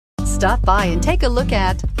Stop by and take a look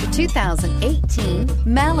at the 2018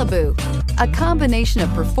 Malibu. A combination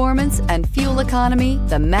of performance and fuel economy,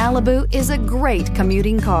 the Malibu is a great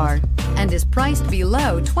commuting car and is priced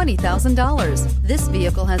below $20,000. This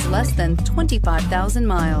vehicle has less than 25,000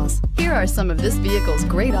 miles. Here are some of this vehicle's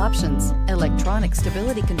great options: electronic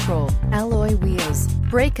stability control, alloy wheels,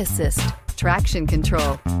 brake assist, traction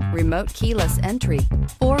control, remote keyless entry,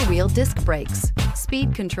 four-wheel disc brakes,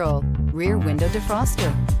 speed control, rear window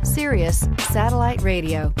defroster, Sirius Satellite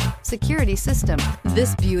Radio, security system.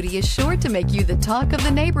 This beauty is sure to make you the talk of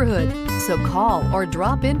the neighborhood. So call or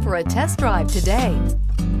drop in for a test drive today.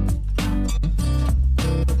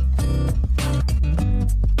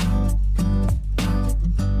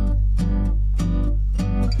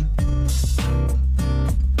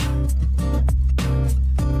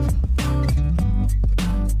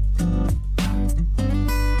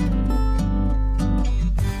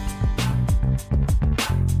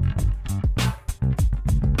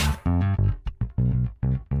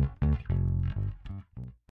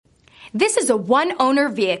 This is a one-owner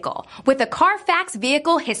vehicle with a CARFAX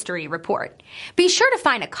Vehicle History Report. Be sure to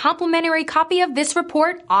find a complimentary copy of this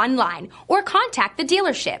report online or contact the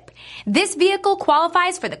dealership. This vehicle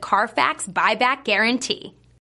qualifies for the CARFAX Buyback Guarantee.